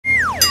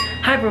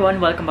Hi everyone!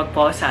 Welcome back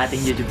po sa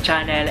ating YouTube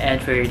channel, and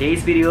for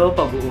today's video,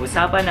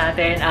 pag-uusapan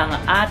natin ang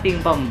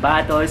ating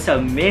pambato sa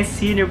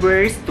Miss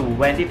Universe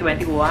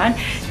 2021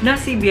 na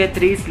si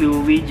Beatrice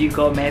Luigi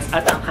Gomez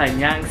at ang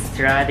kanyang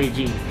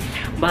strategy.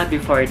 But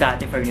before that,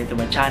 if you're new to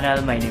my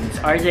channel, my name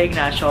is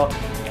Ignacio,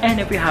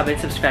 and if you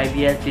haven't subscribed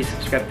yet, please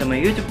subscribe to my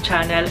YouTube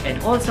channel, and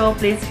also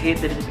please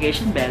hit the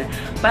notification bell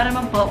para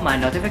man po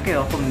ma-notify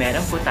kayo kung meron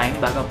po tayong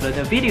bago upload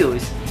na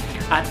videos.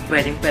 At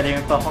pwede rin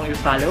po akong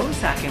i-follow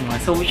sa aking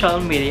mga social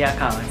media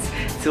accounts.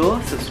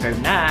 So, subscribe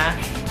na!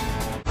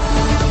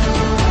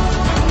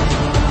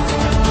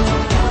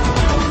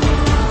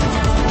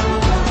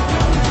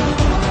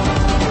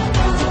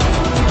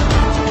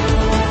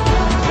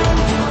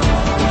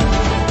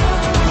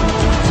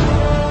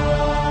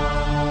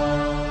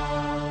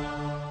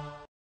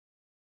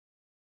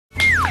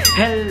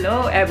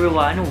 Hello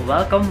everyone!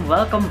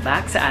 Welcome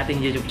back sa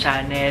ating YouTube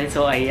channel.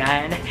 So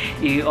ayan,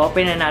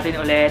 i-open na natin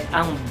ulit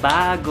ang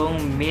bagong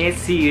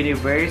Miss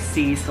Universe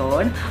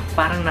season.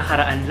 Parang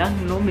nakaraan lang,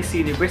 no? Miss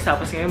Universe,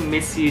 tapos ngayon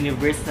Miss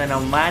Universe na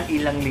naman,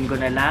 ilang linggo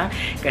na lang.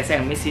 Kasi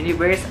ang Miss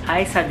Universe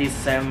ay sa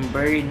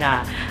December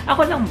na.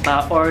 Ako lang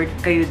ba or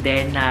kayo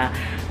din na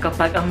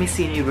kapag ang Miss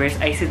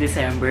Universe ay sa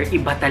December,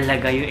 iba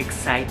talaga yung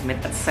excitement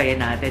at saya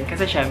natin.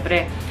 Kasi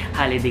syempre,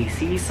 holiday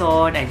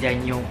season,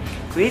 andyan yung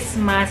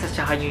Christmas at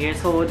saka New Year.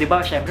 So, di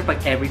ba, syempre,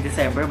 pag every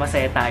December,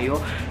 masaya tayo.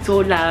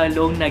 So,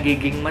 lalong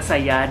nagiging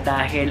masaya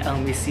dahil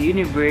ang Miss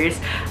Universe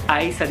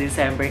ay sa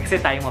December. Kasi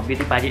tayong mga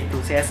beauty pageant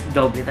enthusiasts,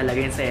 doble talaga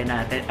yung saya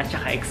natin at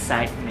saka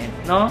excitement,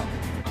 no?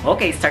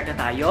 Okay, start na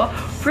tayo.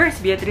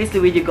 First, Beatrice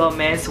Luigi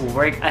Gomez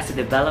worked as a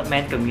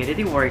development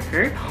community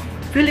worker,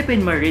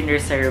 Philippine Mariner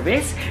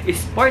Service,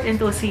 sport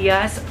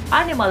enthusiast,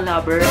 animal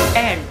lover,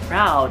 and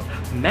proud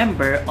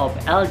member of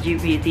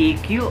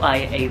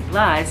LGBTQIA+.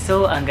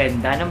 So, ang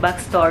ganda ng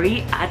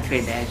backstory at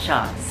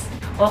credentials.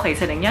 Okay,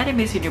 sa nangyari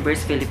Miss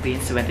Universe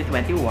Philippines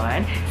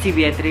 2021, si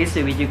Beatrice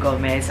Luigi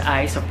Gomez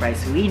ay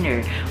surprise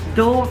winner.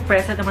 Though,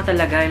 present naman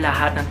talaga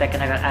lahat ng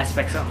technical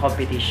aspects ng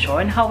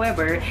competition,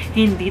 however,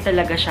 hindi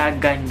talaga siya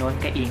ganon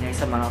kaingay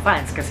sa mga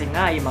fans. Kasi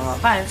nga, yung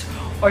mga fans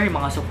or yung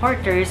mga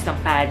supporters ng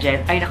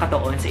pageant ay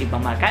nakatuon sa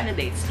ibang mga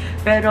candidates.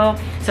 Pero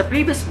sa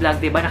previous vlog,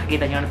 diba,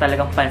 nakikita nyo na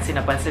talagang pansin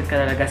na pansin ka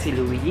talaga si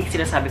Luigi.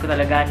 Sinasabi ko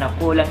talaga na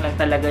kulang lang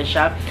talaga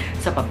siya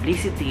sa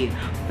publicity.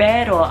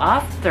 Pero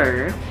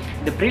after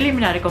the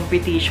preliminary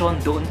competition,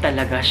 doon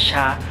talaga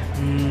siya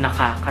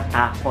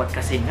nakakatakot.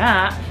 Kasi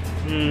nga,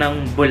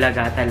 nang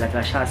bulaga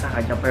talaga siya sa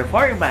kanyang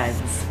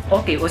performance.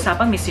 Okay,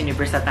 usapang Miss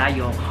Universe na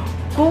tayo.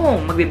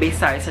 Kung magbe-base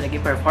tayo sa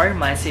naging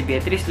performance si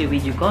Beatrice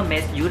Luigi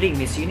Gomez during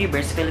Miss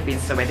Universe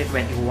Philippines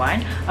 2021,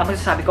 ang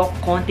masasabi ko,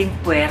 konting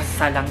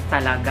puwersa lang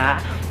talaga.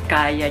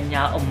 Kaya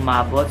niya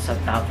umabot sa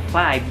top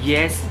 5.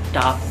 Yes,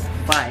 top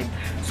 5.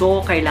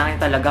 So,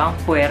 kailangan talagang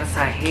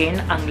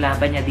puwersahin ang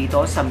laban niya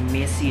dito sa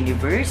Miss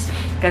Universe.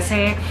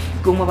 Kasi,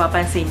 kung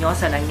mapapansin nyo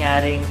sa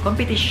nangyaring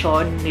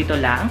kompetisyon nito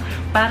lang,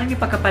 parang yung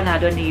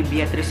pagkapanalo ni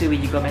Beatrice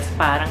Luigi Gomez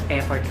parang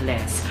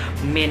effortless.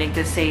 Meaning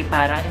to say,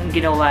 parang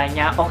ginawa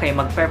niya, okay,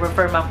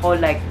 mag-perform ako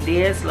like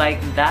this, like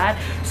that.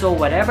 So,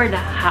 whatever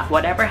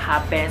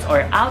happens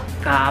or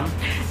outcome,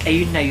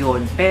 ayun na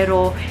yun.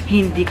 Pero,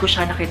 hindi ko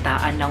siya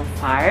nakitaan ng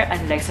fire.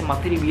 Unlike sa mga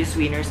previous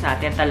winners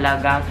natin,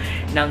 talagang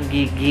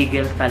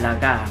nanggigigil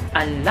talaga.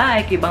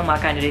 Unlike ibang mga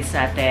candidates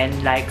natin,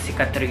 like si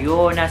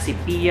Catriona, si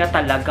Pia,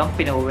 talagang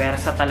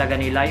pinawersa talaga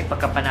nila yung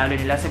pagkapanalo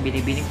nila sa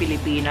Binibining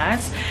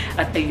Pilipinas.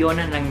 At ayun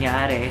ang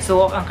nangyari.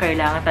 So, ang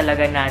kailangan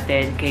talaga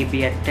natin kay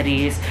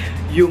Beatrice,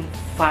 yung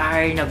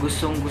fire na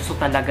gustong-gusto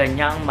talaga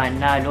niyang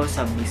manalo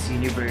sa Miss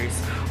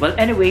Universe. Well,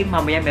 anyway,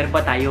 mamaya meron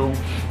pa tayong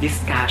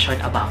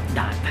discussion about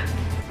that.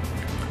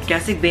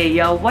 Kasi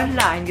Bea,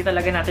 wala, hindi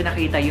talaga natin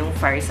nakita yung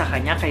fire sa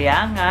kanya.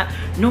 Kaya nga,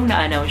 nung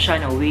na-announce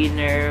siya na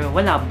winner,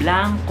 wala,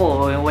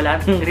 blanco,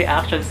 wala nang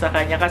reaction sa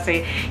kanya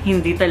kasi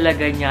hindi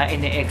talaga niya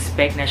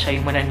ine-expect na siya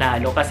yung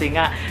mananalo. Kasi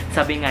nga,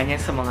 sabi nga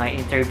niya sa mga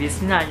interviews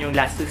na, yung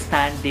last two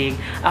standing,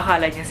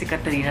 akala niya si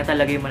Katrina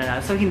talaga yung mananalo.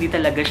 So, hindi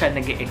talaga siya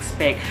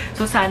nag-expect.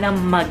 So, sana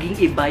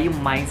maging iba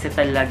yung mindset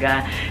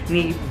talaga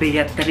ni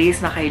Beatrice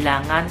na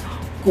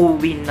kailangan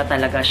win na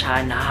talaga siya,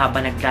 na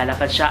habang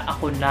naglalakad siya,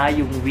 ako na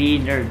yung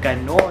winner,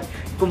 ganon.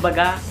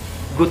 Kumbaga,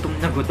 gutom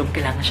na gutom,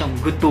 kailangan siyang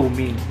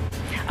gutumin.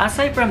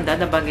 Aside from that,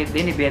 nabanggit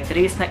din ni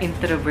Beatrice na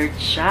introvert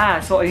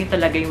siya. So, ayun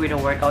talaga yung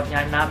wino-workout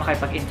niya na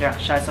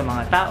makipag-interact siya sa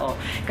mga tao.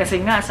 Kasi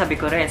nga, sabi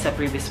ko rin sa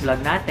previous vlog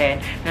natin,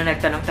 na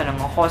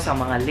nagtanong-tanong ako sa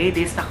mga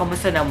ladies na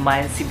kamusta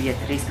naman si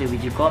Beatrice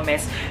Luigi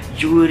Gomez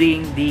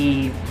during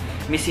the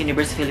Miss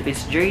Universe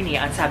Philippines journey.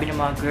 Ang sabi ng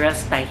mga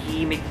girls,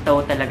 tahimik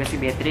daw talaga si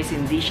Beatrice.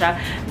 Hindi siya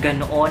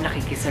ganoon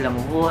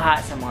nakikisalamuha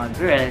sa mga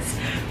girls.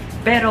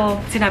 Pero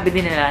sinabi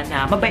din nila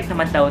na mabait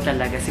naman daw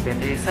talaga si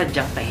Beatrice,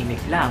 sadyang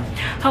tahimik lang.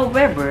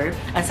 However,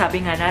 ang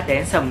sabi nga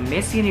natin sa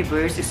Miss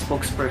Universe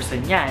spokesperson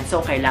yan.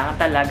 So, kailangan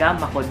talaga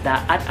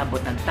makuda at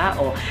abot ng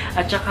tao.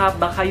 At saka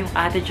baka yung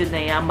attitude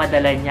na yan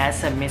madala niya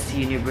sa Miss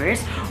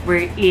Universe,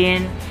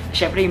 wherein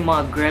syempre yung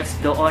mga girls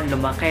doon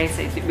lumaki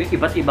sa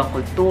iba't ibang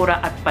kultura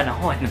at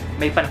panahon.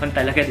 May panahon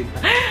talaga, di ba?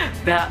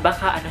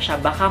 baka ano siya,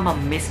 baka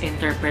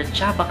ma-misinterpret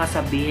siya, baka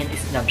sabihin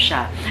snob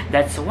siya.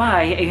 That's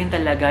why, ayun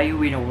talaga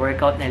yung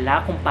wino-workout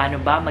nila kung paano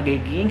ba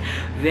magiging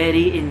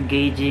very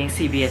engaging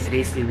si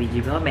Beatrice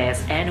Luigi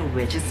Gomez, and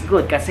which is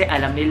good kasi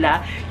alam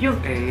nila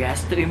yung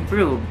areas to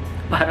improve.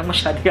 Parang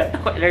masyado yata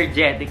ako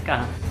energetic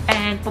ka.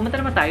 And pumunta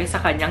naman tayo sa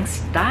kanyang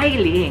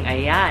styling.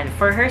 Ayan.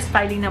 For her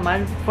styling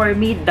naman, for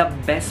me, the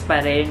best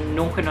pa rin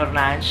nung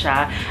kinornahan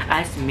siya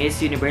as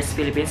Miss Universe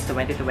Philippines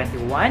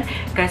 2021.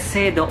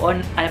 Kasi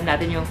doon, alam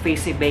natin yung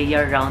face ni Bea,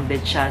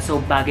 rounded siya.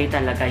 So, bagay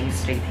talaga yung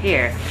straight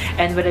hair.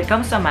 And when it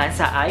comes naman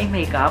sa eye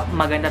makeup,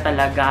 maganda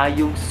talaga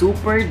yung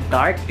super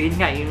dark.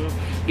 Yun nga, yung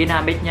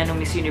ginamit niya ng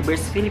Miss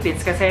Universe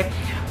Philippines. Kasi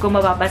kung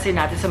mapapansin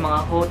natin sa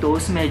mga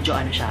photos, medyo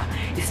ano siya,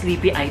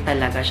 sleepy eye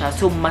talaga siya.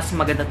 So, mas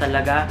maganda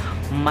talaga,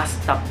 mas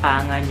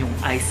tapangan yung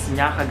eyes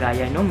niya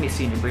kagaya ng Miss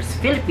Universe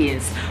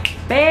Philippines.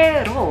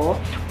 Pero,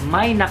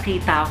 may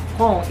nakita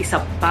kong isa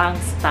pang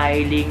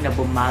styling na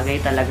bumagay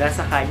talaga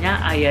sa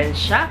kanya. Ayan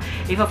siya.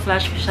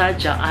 Ipa-flash ko siya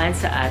dyan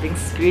sa ating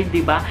screen,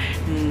 diba?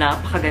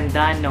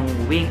 Napakaganda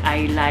ng wing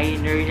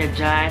eyeliner niya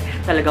dyan.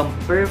 Talagang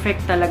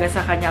perfect talaga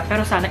sa kanya.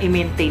 Pero sana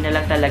i-maintain na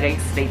lang talaga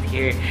yung straight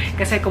hair.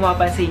 Kasi kung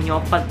mapansin nyo,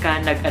 pagka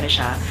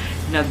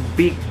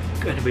nag-big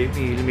ano ba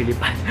yung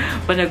lumilipad?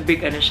 Pag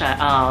nag-big ano siya,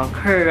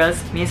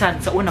 curls,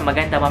 minsan sa una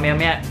maganda,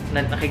 mamaya-maya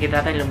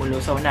nakikita natin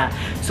lumulusaw na.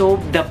 So,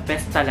 the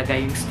best talaga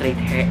yung straight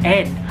hair,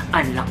 and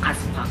ang lakas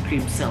mga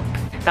cream silk.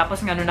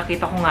 Tapos nga, nung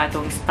nakita ko nga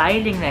itong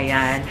styling na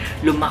yan,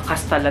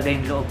 lumakas talaga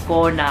yung loob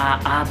ko na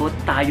aabot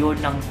tayo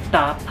ng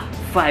top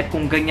 5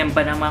 kung ganyan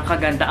ba naman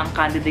kaganda ang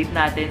candidate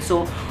natin.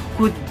 So,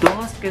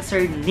 kudos kay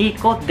Sir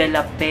Nicko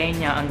Dela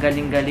Peña. Ang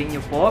galing-galing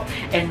niyo po.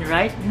 And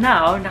right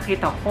now,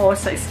 nakita ko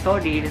sa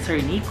story ni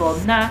Sir Nicko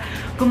na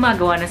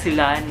gumagawa na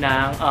sila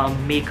ng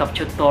makeup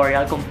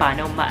tutorial kung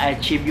paano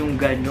ma-achieve yung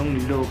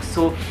ganong look.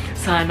 So,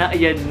 sana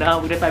ayan na.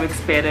 Huwag na tayo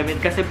experiment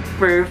kasi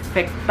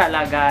perfect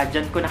talaga.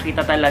 Diyan ko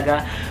nakita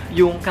talaga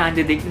yung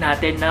candidate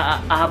natin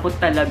na aabot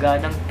talaga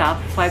ng top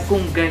 5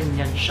 kung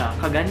ganyan siya.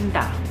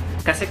 Kaganda.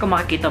 Kasi kung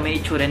makikita mo yung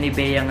itsura ni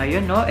Bea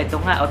ngayon, no? Ito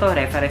nga,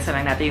 reference na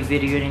lang natin yung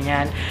video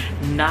niyan.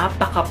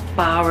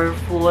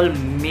 Napaka-powerful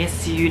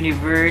Miss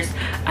Universe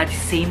at the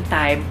same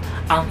time,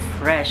 ang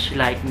fresh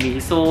like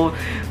me. So,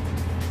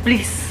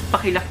 please,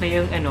 pakilak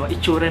na yung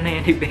itsura na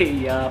yan ni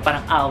Bea.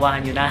 Parang awa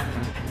nyo na.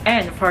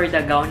 And for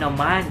the gown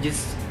naman,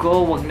 Diyos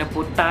ko, wag na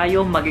po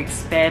tayo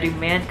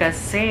mag-experiment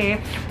kasi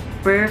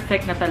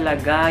perfect na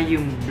talaga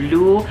yung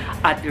blue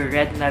at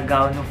red na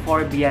gown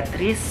for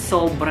Beatrice.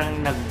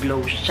 Sobrang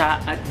nag-glow siya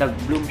at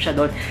nag-bloom siya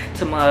doon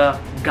sa mga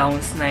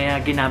gowns na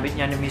ginamit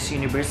niya ng Miss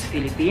Universe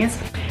Philippines.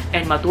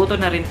 And matuto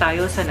na rin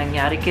tayo sa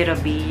nangyari kay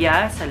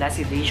Rabia sa last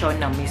edition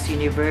ng Miss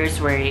Universe,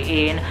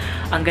 wherein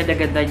ang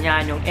ganda-ganda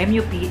niya nung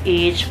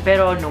MUPH,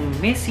 pero nung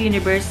Miss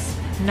Universe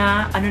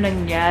na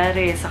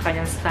nangyari sa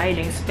kanyang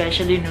styling,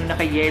 especially nung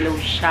naka-yellow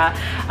siya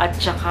at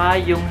saka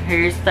yung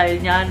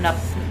hairstyle niya na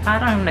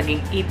parang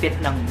naging ipit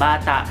ng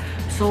bata.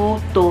 So,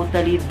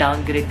 totally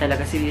downgrade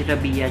talaga si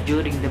Rabia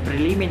during the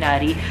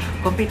preliminary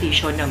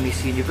competition ng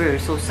Miss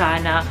Universe. So,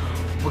 sana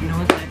huwag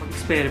naman tayo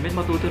mag-experiment,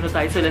 matuto na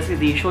tayo sa last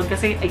edition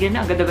kasi ayan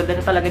na, ang ganda-ganda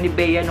na talaga ni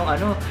Bea nung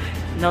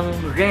ng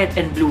red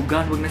and blue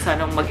gown. Huwag na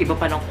sanang mag-iba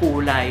pa ng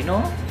kulay,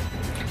 no?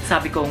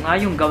 Sabi ko nga,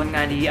 yung gown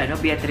nga ni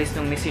Beatrice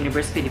ng Miss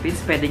Universe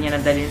Philippines, pwede niya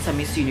nandalhin sa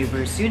Miss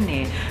Universe yun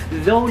eh.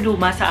 Though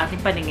luma sa ating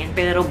paningin,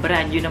 pero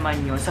brand yun naman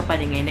yun sa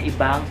paningin na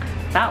ibang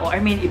tao. I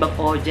mean, ibang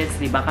audience,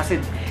 diba?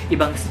 Kasi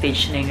ibang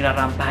stage na yung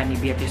rarampahan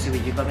ni Beatrice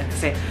Luigi Gomez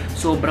kasi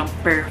sobrang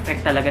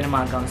perfect talaga ng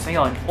mga gowns na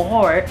yun.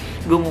 Or,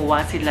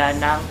 gumawa sila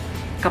ng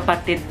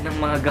kapatid ng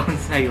mga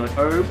gowns na yun.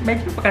 Or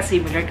medyo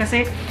pagka-similar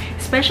kasi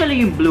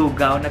especially yung blue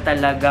gown na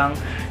talagang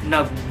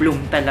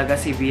nag-bloom talaga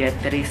si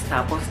Beatrice.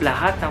 Tapos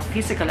lahat ng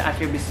physical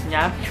attributes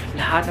niya,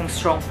 lahat ng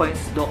strong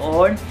points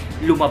doon,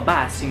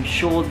 lumabas. Yung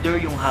shoulder,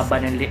 yung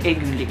haba ng leeg,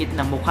 yung liit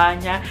na mukha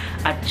niya,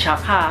 at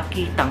saka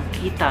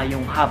kitang-kita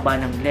yung haba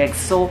ng legs.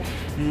 So,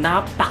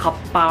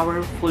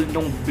 napaka-powerful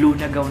nung blue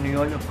na gown na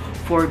yun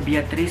for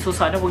Beatrice. So,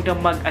 sana huwag na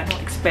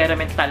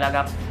mag-experiment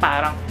talaga.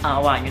 Parang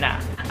awa nyo na.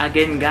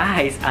 Again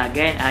guys,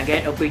 again,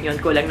 opinion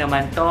ko lang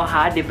naman to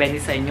ha. Depende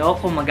sa inyo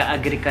kung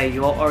mag-a-agree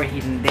kayo or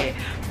hindi.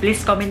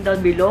 Please comment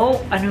down below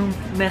anong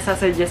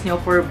masasuggest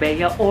nyo for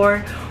Bea,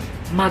 or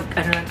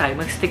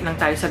mag-stick lang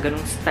tayo sa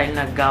ganung style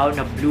na gown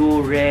na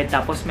blue, red,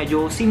 tapos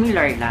medyo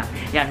similar lang.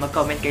 Yan,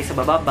 mag-comment kayo sa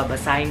baba,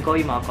 babasahin ko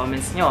yung mga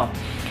comments nyo.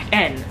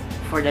 And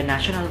for the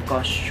national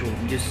costume,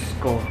 Diyos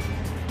ko,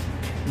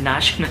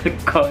 national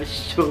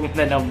costume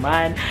na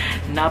naman.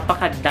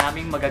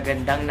 Napakadaming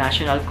magagandang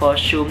national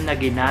costume na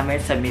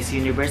ginamit sa Miss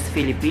Universe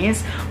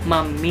Philippines.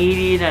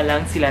 Mamili na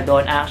lang sila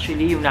doon.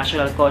 Actually, yung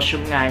national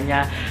costume nga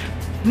niya,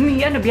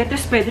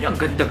 Beatrice, pwede ang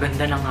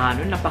ganda-ganda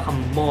ng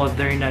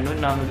napaka-modern na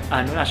ng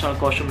national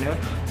costume na yun.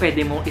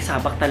 Pwede mong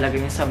isabak talaga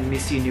yun sa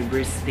Miss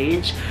Universe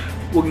stage.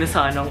 Huwag na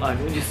sanang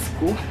Diyos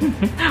ko.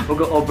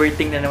 Huwag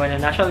overthink na naman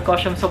ng national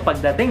costume. So,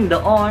 pagdating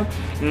doon,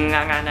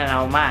 nga na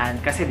naman.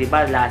 Kasi, di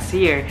ba, last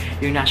year,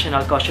 yung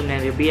national costume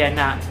ng Rabia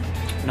na,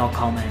 no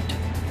comment.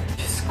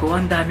 Diyos ko. ko,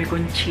 ang dami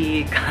kong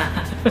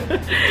chika.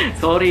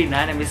 Sorry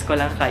na, na-miss ko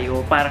lang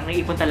kayo. Parang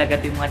naipon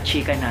talaga ito yung mga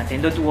chika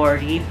natin. Don't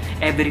worry,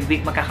 every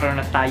week makakaroon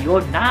na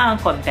tayo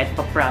ng content.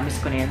 Pa-promise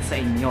ko na yan sa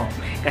inyo.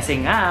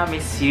 Kasi nga,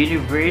 Miss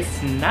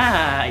Universe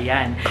na.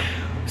 Ayan.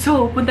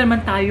 So, punta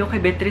naman tayo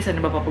kay Beatrice. Ano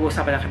ba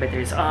papag-usapan na kay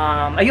Beatrice?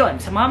 Ayun,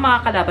 sa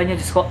mga kalaban niya,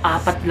 Diyos ko,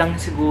 4 lang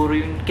siguro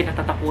yung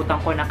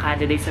kinatatakutan ko na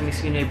candidate sa Miss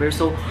Universe.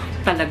 So,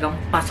 talagang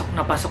pasok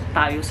na pasok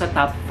tayo sa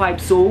top 5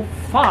 so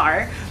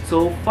far.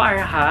 So far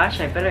ha,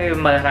 syempre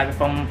marami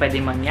pang pwede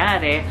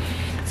mangyari.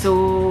 So,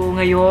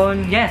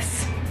 ngayon,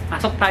 yes,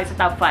 pasok tayo sa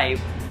top 5.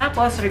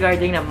 Tapos,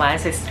 regarding naman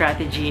sa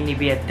strategy ni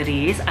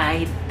Beatrice,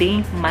 I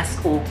think mas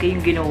okay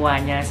yung ginawa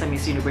niya sa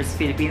Miss Universe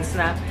Philippines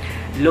na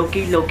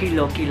low-key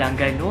lang,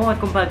 gano'n.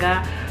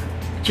 Kumbaga,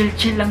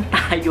 chill lang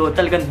tayo.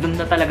 Talagang dun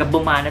na talaga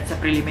bumanat sa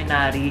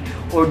preliminary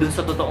or dun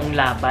sa totoong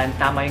laban.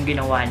 Tama yung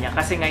ginawa niya.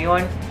 Kasi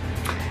ngayon,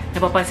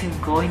 napapansin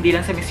ko, hindi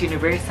lang sa Miss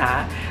Universe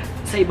ha,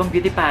 sa ibang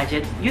beauty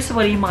pageant,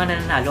 usually yung mga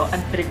nananalo,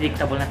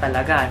 unpredictable na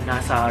talaga.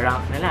 Nasa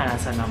rank nila,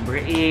 nasa number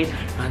 8,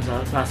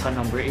 nasa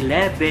number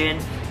 11,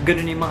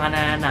 ganun yung mga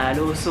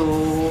nananalo. So,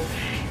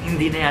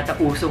 hindi na yata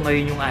uso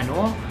ngayon yung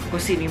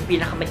kung sino yung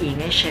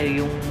pinakamaingay,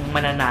 siya yung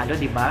mananalo,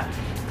 di ba?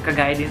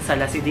 Kagaya din sa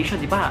last edition,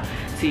 di ba?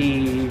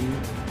 Si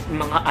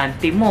mga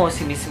auntie mo,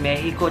 si Miss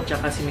Mexico,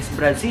 tsaka si Miss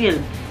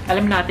Brazil.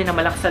 Alam natin na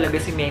malakas talaga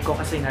si Mexico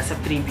kasi nga sa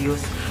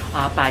previous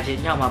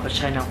pageant niya, umabot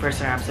siya ng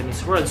first round sa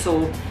Miss World.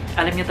 So,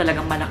 alam niya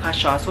talagang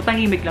malakas siya. So,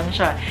 tahimik lang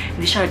siya.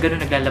 Hindi siya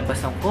gano'n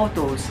naglalabas ng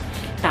photos.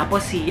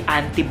 Tapos, si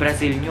Auntie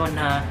Brazil nyo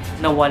na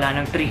nawala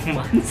ng 3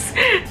 months.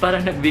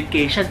 Parang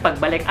nag-vacation.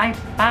 Pagbalik, ay,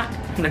 pak!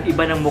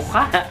 Nag-iba ng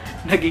mukha.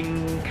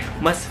 Naging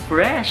mas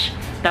fresh.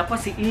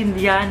 Tapos, si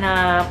India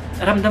na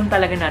ramdam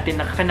talaga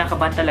natin,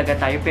 nakakaban talaga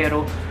tayo.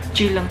 Pero,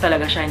 chill lang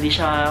talaga siya. Hindi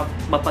siya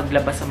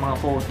mapaglabas sa mga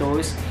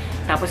photos.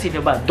 Tapos,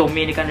 sino ba?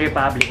 Dominican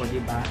Republic, o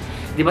diba?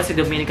 Diba si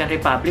Dominican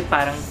Republic,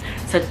 parang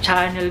sa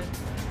channel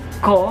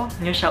ko,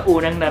 yun siya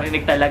unang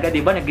narinig talaga,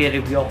 di ba?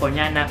 Nag-review ako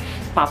niya na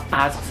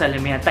papasok sa 5.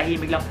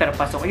 Tahimik lang pero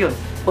pasok. Yun,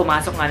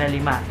 pumasok nga na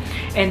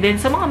 5. And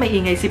then, sa mga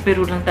maingay, si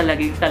Peru lang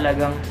talaga yung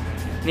talagang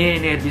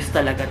ninenervous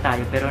talaga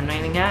tayo. Pero ano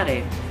yung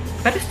nangyari?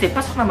 Pero still,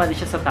 pasok naman din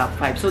siya sa top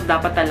 5. So,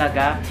 dapat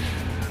talaga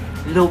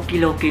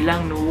low-key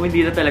lang, no?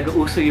 Hindi na talaga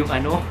uso yung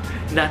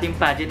dating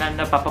pageant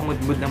na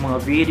napapamudmud ng mga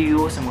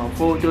videos, ng mga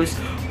photos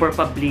for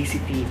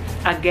publicity.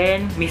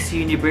 Again, Miss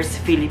Universe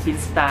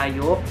Philippines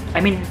tayo.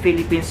 I mean,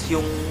 Philippines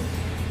yung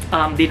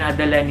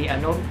dinadala ni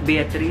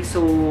Beatrice.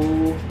 So,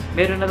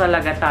 meron na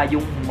talaga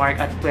tayong mark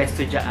at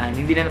pwesto dyan.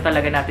 Hindi na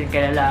talaga natin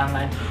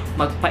kailangan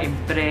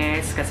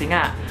magpa-impress kasi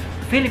nga,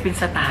 Philippines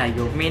na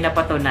tayo. May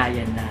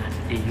napatunayan na.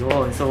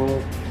 Ayun.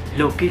 So,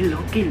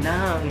 low-key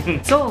lang.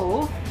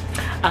 So,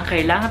 ang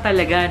kailangan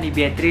talaga ni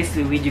Beatrice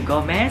Luigi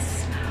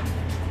Gomez,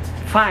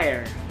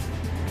 fire,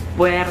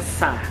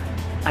 puwersa,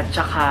 at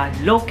saka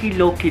low-key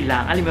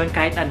lang. Alam mo yun,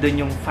 kahit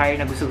andun yung fire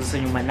na gusto-gusto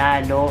nyo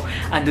manalo,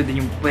 andun din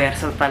yung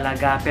puwersa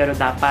talaga, pero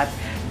dapat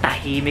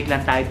tahimik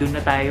lang tayo. Doon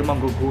na tayo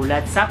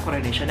manggugulat sa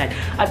coronation night.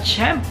 At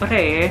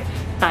syempre,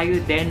 tayo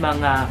din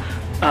mga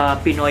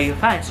Pinoy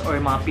fans or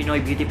mga Pinoy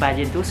beauty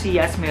pageant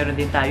enthusiasts, meron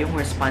din tayong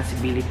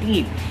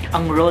responsibility.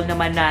 Ang role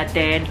naman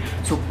natin,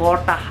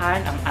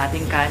 suportahan ang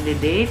ating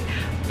candidate.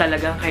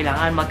 Talagang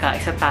kailangan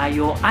magkaisa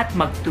tayo at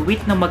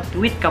mag-tweet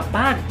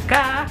kapag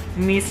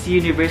Miss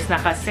Universe na,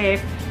 kasi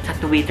sa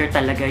Twitter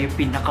talaga yung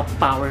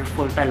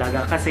pinaka-powerful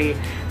talaga kasi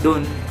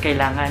doon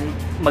kailangan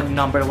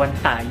mag-number 1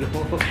 tayo.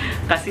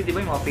 Kasi di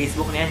ba yung mga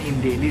Facebook na yan,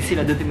 hindi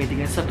sila doon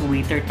tumitingin. Sa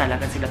Twitter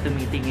talaga sila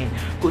tumitingin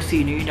kung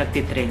sino yung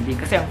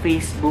nagtitrending. Kasi ang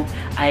Facebook,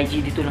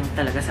 IG, dito lang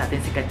talaga sa atin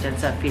sikat dyan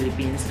sa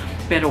Philippines.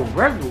 Pero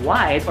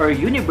worldwide or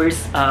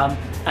universe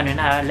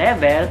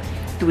level,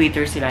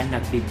 Twitter sila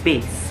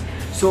nagbe-base.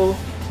 So,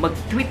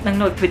 mag-tweet ng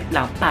no-tweet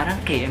lang, parang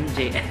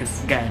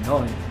KMJS,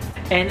 ganon.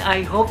 And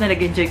I hope na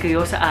nag-enjoy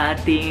kayo sa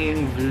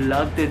ating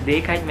vlog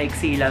today, kahit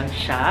maiksi lang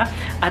siya.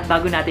 At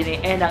bago natin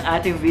i-end ang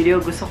ating video,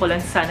 gusto ko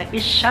lang sana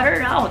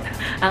i-shout out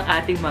ang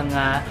ating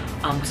mga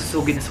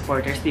masusugid na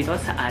supporters dito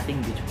sa ating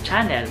YouTube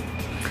channel.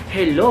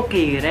 Hello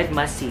kay Red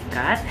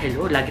Masikat.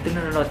 Hello, lagi itong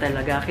nanonood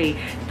talaga. Kay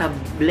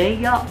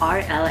Tableya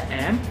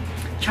RLM,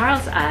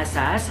 Charles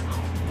Asas,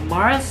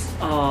 Mars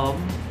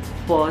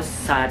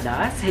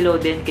Posadas. Hello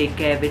din kay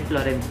Kevin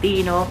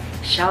Florentino.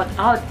 Shout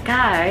out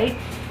kay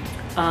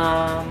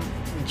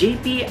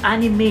JP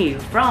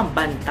Anime from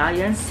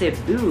Bantayan,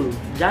 Cebu,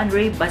 John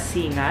Ray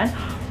Basingan,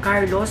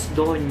 Carlos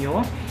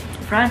Donyo,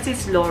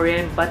 Francis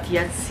Loren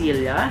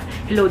Batiansilla.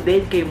 Hello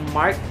din kay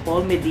Mark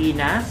Paul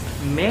Medina,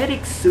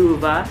 Merrick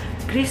Suva,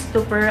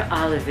 Christopher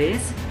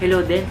Alves.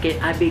 Hello din kay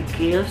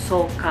Abigail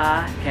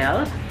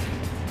Socahel,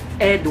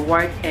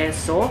 Edward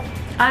Eso,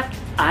 at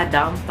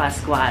Adam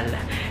Pascual.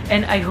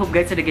 And I hope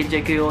guys na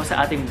nag-enjoy kayo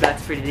sa ating vlogs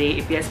for today.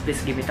 If yes,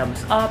 please give me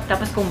thumbs up.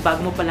 Tapos kung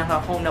bago mo pa lang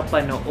akong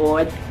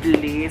napanood,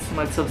 please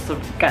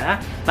mag-subscribe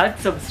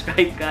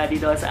ka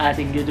dito sa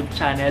ating YouTube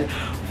channel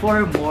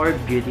for more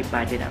beauty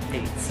pageant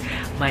updates.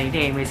 My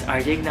name is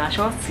RJ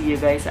Ignacio. See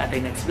you guys sa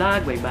ating next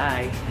vlog.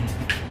 Bye-bye!